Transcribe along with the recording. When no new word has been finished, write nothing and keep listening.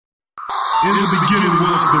In the beginning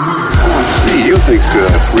was the Word. I see. You think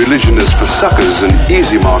religion is for suckers and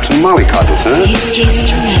easy marks and mollycoddles, huh? History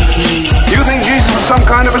makers. You think Jesus was some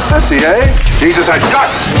kind of a sissy, eh? Jesus had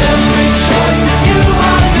guts. Every choice that you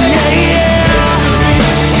are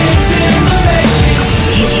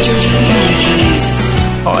History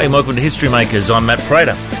makers. Hi, and welcome to History Makers. I'm Matt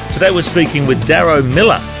Prater. Today we're speaking with Darrow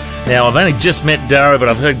Miller. Now, I've only just met Darrow, but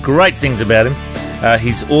I've heard great things about him.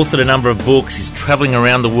 He's authored a number of books. He's travelling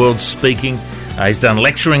around the world speaking. He's done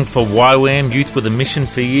lecturing for YWAM, Youth with a Mission,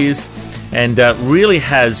 for years, and really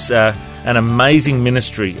has an amazing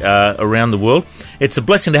ministry around the world. It's a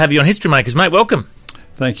blessing to have you on History Makers, mate. Welcome.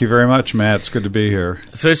 Thank you very much, Matt. It's good to be here.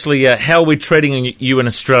 Firstly, how are we treating you in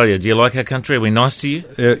Australia? Do you like our country? Are we nice to you?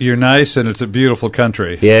 You're nice, and it's a beautiful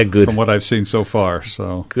country. Yeah, good. From what I've seen so far.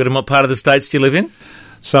 So good. And what part of the States do you live in?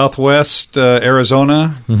 Southwest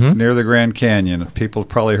Arizona, near the Grand Canyon. People have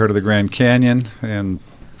probably heard of the Grand Canyon, and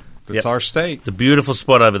it's our state. It's a beautiful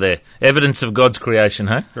spot over there. Evidence of God's creation,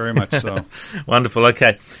 huh? Very much so. Wonderful.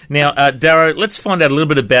 Okay. Now, Darrow, let's find out a little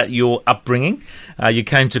bit about your upbringing. You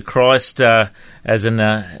came to Christ as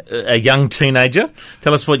a young teenager.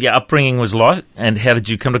 Tell us what your upbringing was like, and how did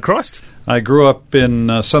you come to Christ? I grew up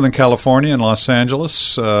in Southern California in Los Angeles,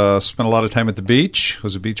 spent a lot of time at the beach,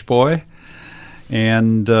 was a beach boy.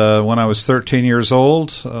 And when I was 13 years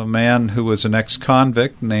old, a man who was an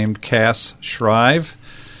ex-convict named Cass Shrive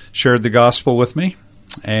shared the gospel with me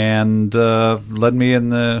and led me in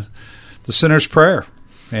the sinner's prayer.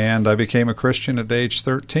 And I became a Christian at age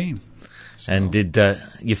 13. So. And did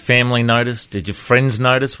your family notice? Did your friends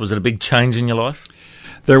notice? Was it a big change in your life?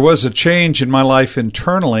 There was a change in my life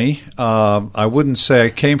internally. I wouldn't say I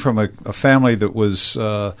came from a family that was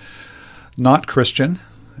not Christian.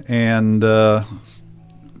 And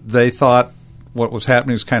they thought what was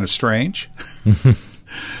happening was kind of strange.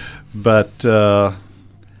 But I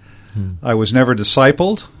was never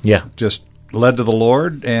discipled. Yeah. Just led to the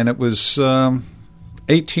Lord. And it was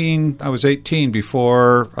 18. I was 18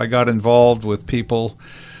 before I got involved with people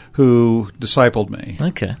who discipled me.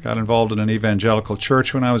 Okay. Got involved in an evangelical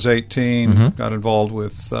church when I was 18. Got involved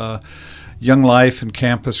with Young Life and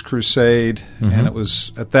Campus Crusade, and it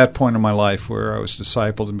was at that point in my life where I was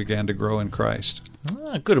discipled and began to grow in Christ.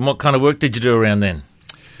 Ah, good. And what kind of work did you do around then?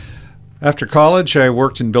 After college, I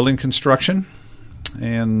worked in building construction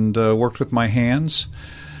and worked with my hands,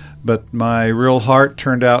 but my real heart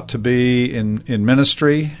turned out to be in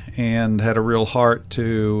ministry and had a real heart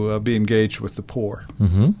to be engaged with the poor.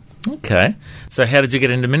 Okay. So how did you get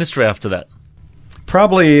into ministry after that?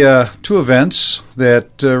 Probably two events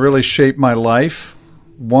that really shaped my life.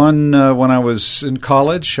 One, when I was in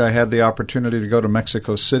college, I had the opportunity to go to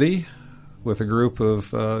Mexico City with a group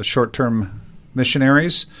of short-term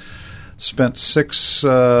missionaries. Spent 6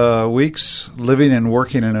 weeks living and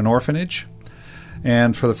working in an orphanage.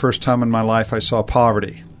 And for the first time in my life, I saw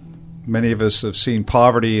poverty. Many of us have seen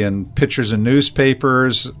poverty in pictures in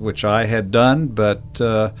newspapers, which I had done, but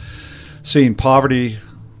seeing poverty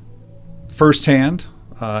firsthand,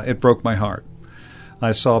 it broke my heart.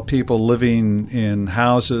 I saw people living in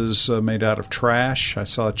houses made out of trash. I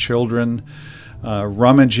saw children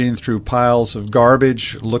rummaging through piles of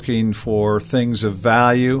garbage, looking for things of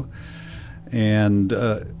value. And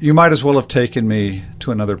you might as well have taken me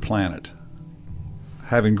to another planet.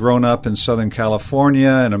 Having grown up in Southern California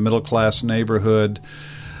in a middle-class neighborhood,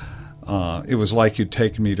 it was like you'd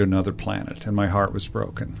taken me to another planet, and my heart was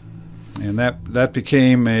broken. And that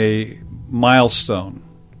became a milestone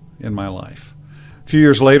in my life. A few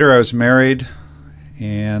years later, I was married,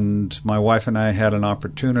 and my wife and I had an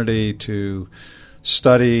opportunity to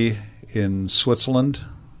study in Switzerland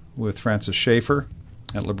with Francis Schaeffer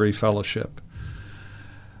at L'Abri Fellowship.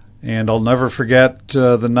 And I'll never forget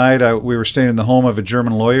the night we were staying in the home of a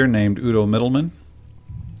German lawyer named Udo Mittelmann.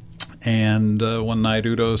 And one night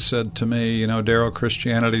Udo said to me, "You know, Darrow,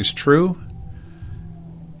 Christianity's true,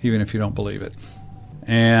 even if you don't believe it."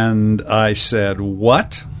 And I said,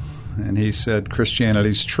 "What?" And he said,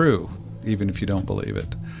 "Christianity's true, even if you don't believe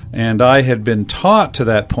it." And I had been taught to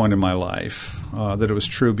that point in my life that it was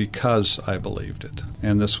true because I believed it.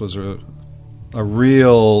 And this was a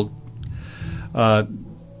real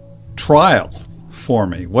trial for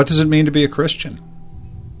me. What does it mean to be a Christian?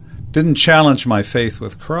 Didn't challenge my faith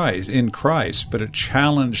with Christ, in Christ, but it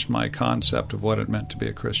challenged my concept of what it meant to be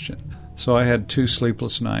a Christian. So I had 2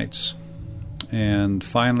 sleepless nights and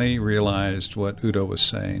finally realized what Udo was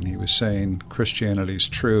saying. He was saying Christianity is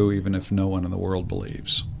true even if no one in the world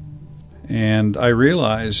believes. And I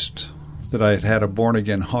realized that I had had a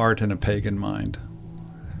born-again heart and a pagan mind,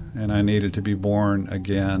 and I needed to be born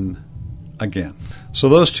again again. So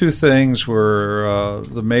those two things were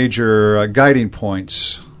the major guiding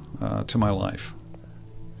points to my life.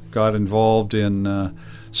 Got involved in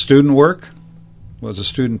student work, was a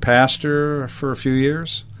student pastor for a few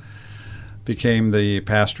years, became the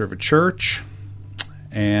pastor of a church,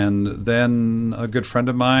 and then a good friend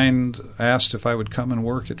of mine asked if I would come and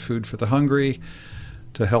work at Food for the Hungry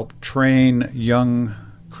to help train young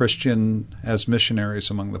Christian as missionaries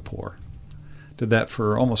among the poor. Did that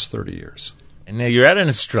for almost 30 years. And now you're out in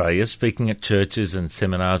Australia speaking at churches and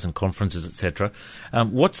seminars and conferences, etc.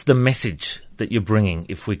 What's the message that you're bringing,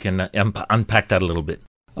 if we can unpack that a little bit?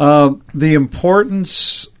 The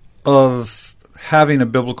importance of having a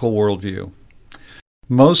biblical worldview.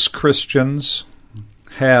 Most Christians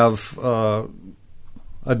have a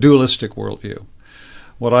dualistic worldview,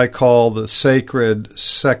 what I call the sacred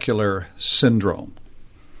secular syndrome.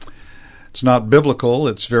 It's not biblical,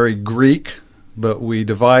 it's very Greek, but we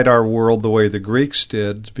divide our world the way the Greeks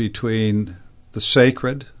did between the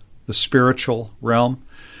sacred, the spiritual realm,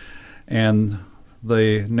 and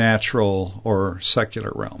the natural or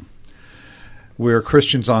secular realm. We're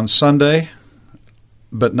Christians on Sunday,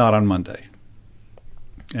 but not on Monday.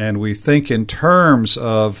 And we think in terms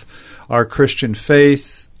of our Christian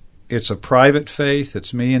faith. It's a private faith.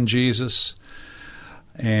 It's me and Jesus.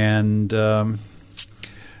 And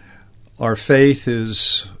our faith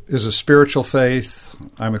is a spiritual faith.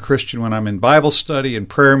 I'm a Christian when I'm in Bible study and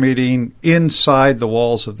prayer meeting inside the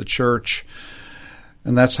walls of the church.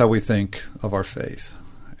 And that's how we think of our faith.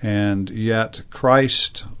 And yet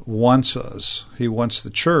Christ wants us. He wants the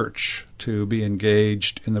church to be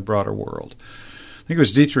engaged in the broader world. I think it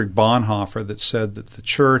was Dietrich Bonhoeffer that said that the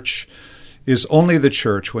church is only the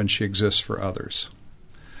church when she exists for others.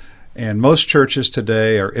 And most churches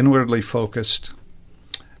today are inwardly focused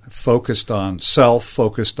on self,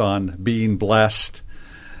 focused on being blessed,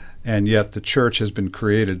 and yet the church has been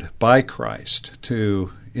created by Christ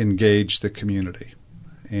to engage the community.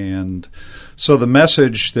 And so the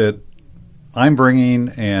message that I'm bringing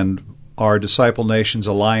and our Disciple Nations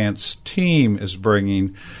Alliance team is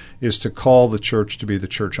bringing is to call the church to be the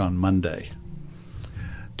church on Monday,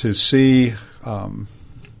 to see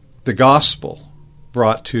the gospel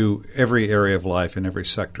brought to every area of life in every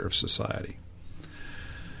sector of society.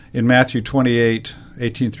 In Matthew 28,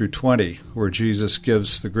 18 through 20, where Jesus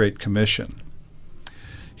gives the Great Commission,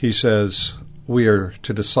 he says, we are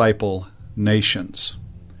to disciple nations.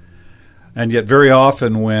 And yet very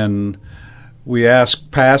often when we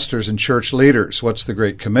ask pastors and church leaders, what's the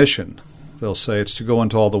Great Commission? They'll say it's to go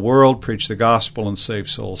into all the world, preach the gospel, and save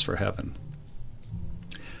souls for heaven.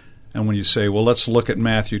 And when you say, well, let's look at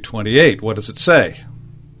Matthew 28, what does it say?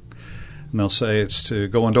 And they'll say it's to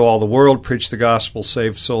go into all the world, preach the gospel,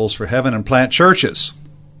 save souls for heaven, and plant churches.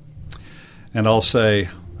 And I'll say,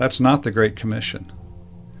 that's not the Great Commission.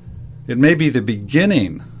 It may be the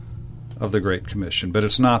beginning of the Great Commission, but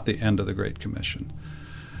it's not the end of the Great Commission.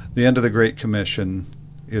 The end of the Great Commission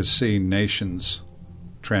is seeing nations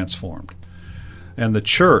transformed. And the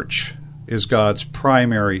church is God's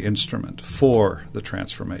primary instrument for the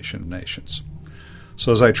transformation of nations.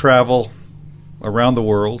 So as I travel around the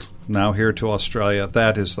world, now here to Australia,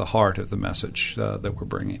 that is the heart of the message that we're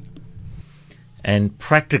bringing. And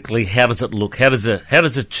practically, how does it look? How does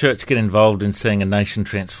a church get involved in seeing a nation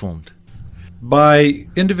transformed? By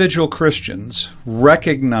individual Christians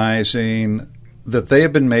recognizing that they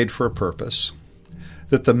have been made for a purpose,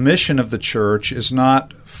 that the mission of the church is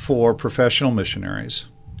not for professional missionaries,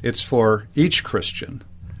 it's for each Christian,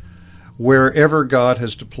 wherever God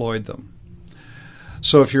has deployed them.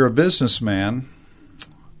 So if you're a businessman,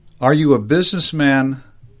 are you a businessman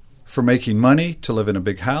for making money to live in a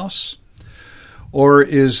big house? Or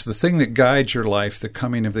is the thing that guides your life the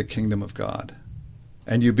coming of the kingdom of God?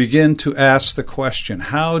 And you begin to ask the question,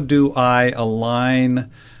 how do I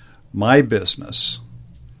align my business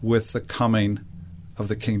with the coming of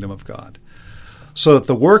the kingdom of God? So that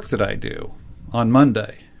the work that I do on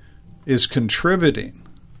Monday is contributing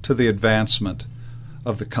to the advancement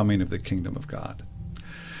of the coming of the kingdom of God.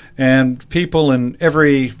 And people in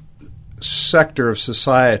every sector of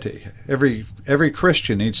society, every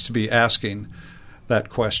Christian needs to be asking that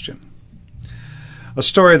question. A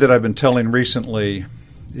story that I've been telling recently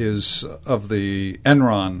is of the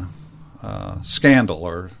Enron scandal,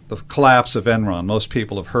 or the collapse of Enron. Most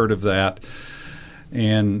people have heard of that.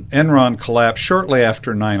 And Enron collapsed shortly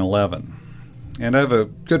after 9/11. And I have a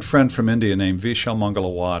good friend from India named Vishal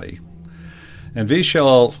Mangalawadi. And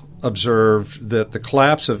Vishal observed that the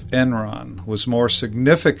collapse of Enron was more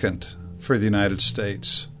significant for the United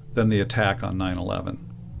States than the attack on 9/11.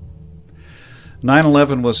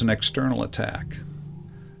 9/11 was an external attack.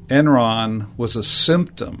 Enron was a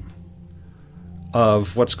symptom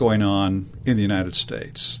of what's going on in the United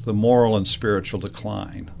States, the moral and spiritual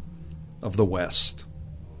decline of the West.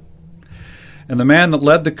 And the man that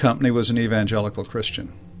led the company was an evangelical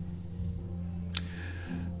Christian.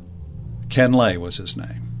 Ken Lay was his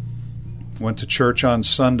name. Went to church on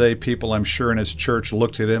Sunday. People, I'm sure, in his church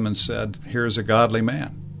looked at him and said, here's a godly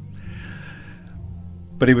man.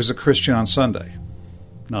 But he was a Christian on Sunday,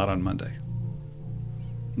 not on Monday.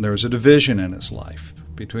 There was a division in his life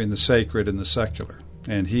between the sacred and the secular.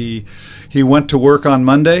 And he went to work on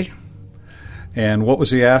Monday, and what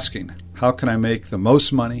was he asking? How can I make the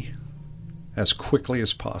most money as quickly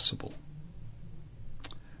as possible?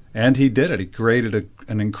 And he did it. He created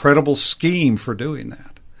an incredible scheme for doing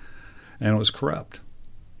that. And it was corrupt.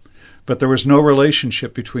 But there was no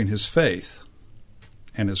relationship between his faith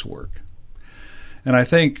and his work. And I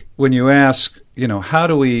think when you ask, how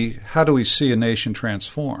do we see a nation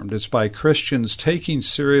transformed? It's by Christians taking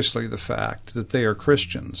seriously the fact that they are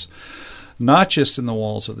Christians, not just in the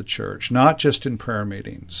walls of the church, not just in prayer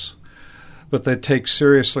meetings, but they take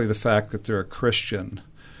seriously the fact that they're a Christian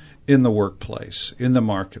in the workplace, in the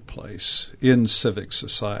marketplace, in civic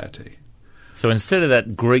society. So instead of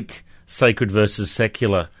that Greek sacred versus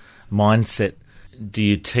secular mindset, do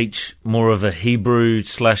you teach more of a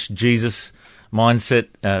Hebrew/Jesus mindset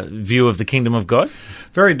view of the kingdom of God?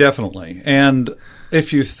 Very definitely. And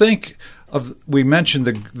if you think of, we mentioned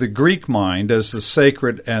the Greek mind as the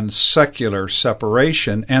sacred and secular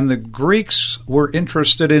separation, and the Greeks were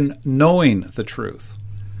interested in knowing the truth.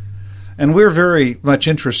 And we're very much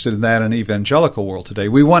interested in that in the evangelical world today.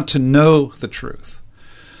 We want to know the truth.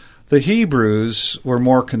 The Hebrews were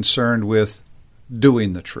more concerned with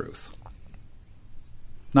doing the truth,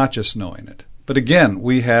 not just knowing it. But again,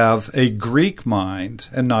 we have a Greek mind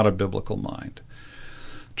and not a biblical mind.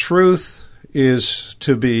 Truth is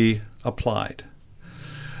to be applied.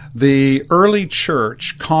 The early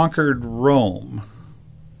church conquered Rome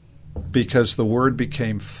because the Word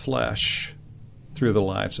became flesh through the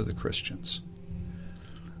lives of the Christians.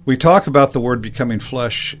 We talk about the Word becoming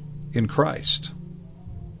flesh in Christ.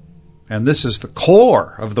 And this is the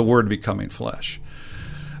core of the Word becoming flesh.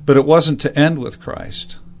 But it wasn't to end with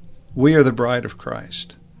Christ. We are the bride of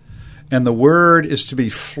Christ. And the Word is to be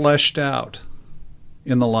fleshed out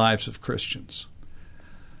in the lives of Christians.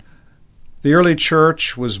 The early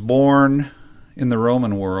church was born in the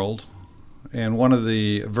Roman world, and one of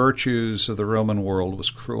the virtues of the Roman world was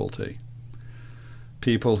cruelty.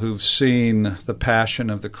 People who've seen the Passion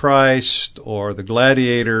of the Christ or the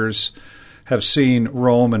Gladiators have seen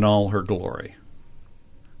Rome in all her glory.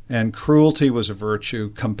 And cruelty was a virtue.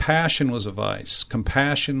 Compassion was a vice.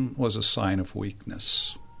 Compassion was a sign of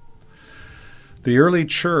weakness. The early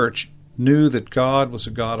church knew that God was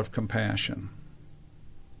a God of compassion.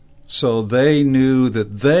 So they knew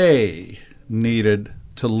that they needed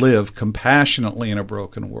to live compassionately in a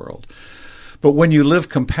broken world. But when you live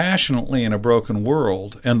compassionately in a broken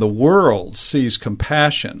world, and the world sees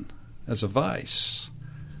compassion as a vice,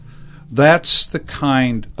 that's the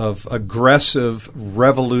kind of aggressive,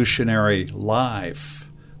 revolutionary life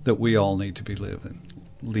that we all need to be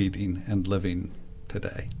leading and living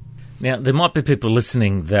today. Now, there might be people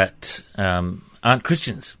listening that aren't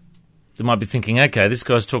Christians. They might be thinking, okay, this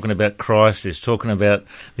guy's talking about Christ, he's talking about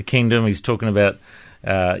the kingdom, he's talking about,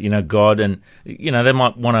 God, and, they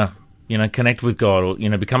might want to, connect with God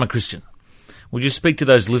or, become a Christian. Would you speak to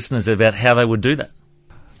those listeners about how they would do that?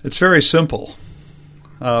 It's very simple.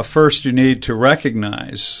 First, you need to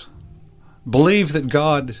recognize, believe that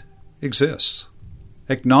God exists.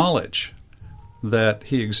 Acknowledge that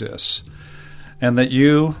He exists. And that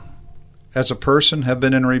you, as a person, have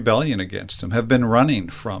been in rebellion against Him, have been running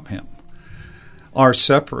from Him, are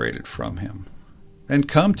separated from Him. And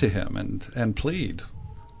come to Him and plead,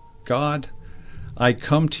 God, I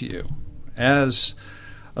come to you as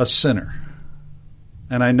a sinner.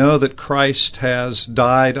 And I know that Christ has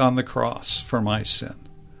died on the cross for my sin.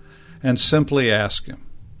 And simply ask Him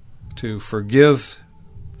to forgive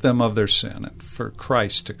them of their sin and for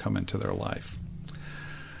Christ to come into their life.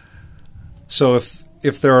 So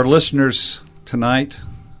if there are listeners tonight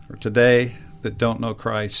or today that don't know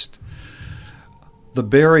Christ, the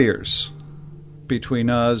barriers between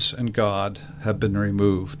us and God have been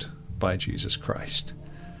removed by Jesus Christ.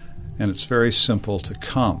 And it's very simple to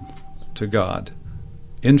come to God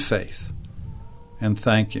in faith and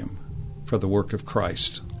thank Him for the work of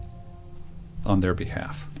Christ on their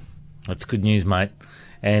behalf. That's good news, mate.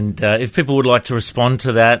 And if people would like to respond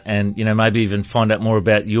to that and, maybe even find out more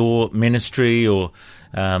about your ministry or,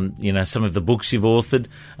 some of the books you've authored,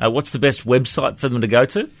 what's the best website for them to go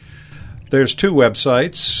to? There's two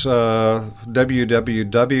websites,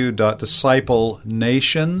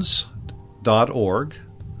 www.disciplenations.org.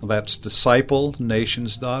 That's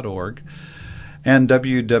disciplenations.org. And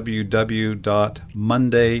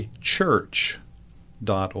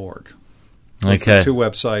www.mondaychurch.org. Okay. Two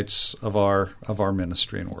websites of our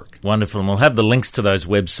ministry and work. Wonderful. And we'll have the links to those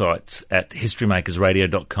websites at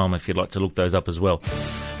historymakersradio.com if you'd like to look those up as well.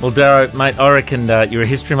 Well, Darrow, mate, I reckon you're a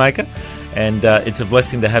history maker, and it's a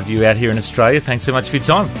blessing to have you out here in Australia. Thanks so much for your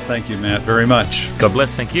time. Thank you, Matt, very much. God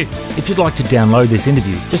bless. Thank you. If you'd like to download this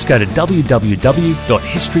interview, just go to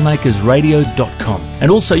www.historymakersradio.com.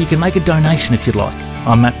 And also you can make a donation if you'd like.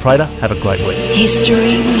 I'm Matt Prater. Have a great week.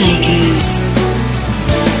 History Makers.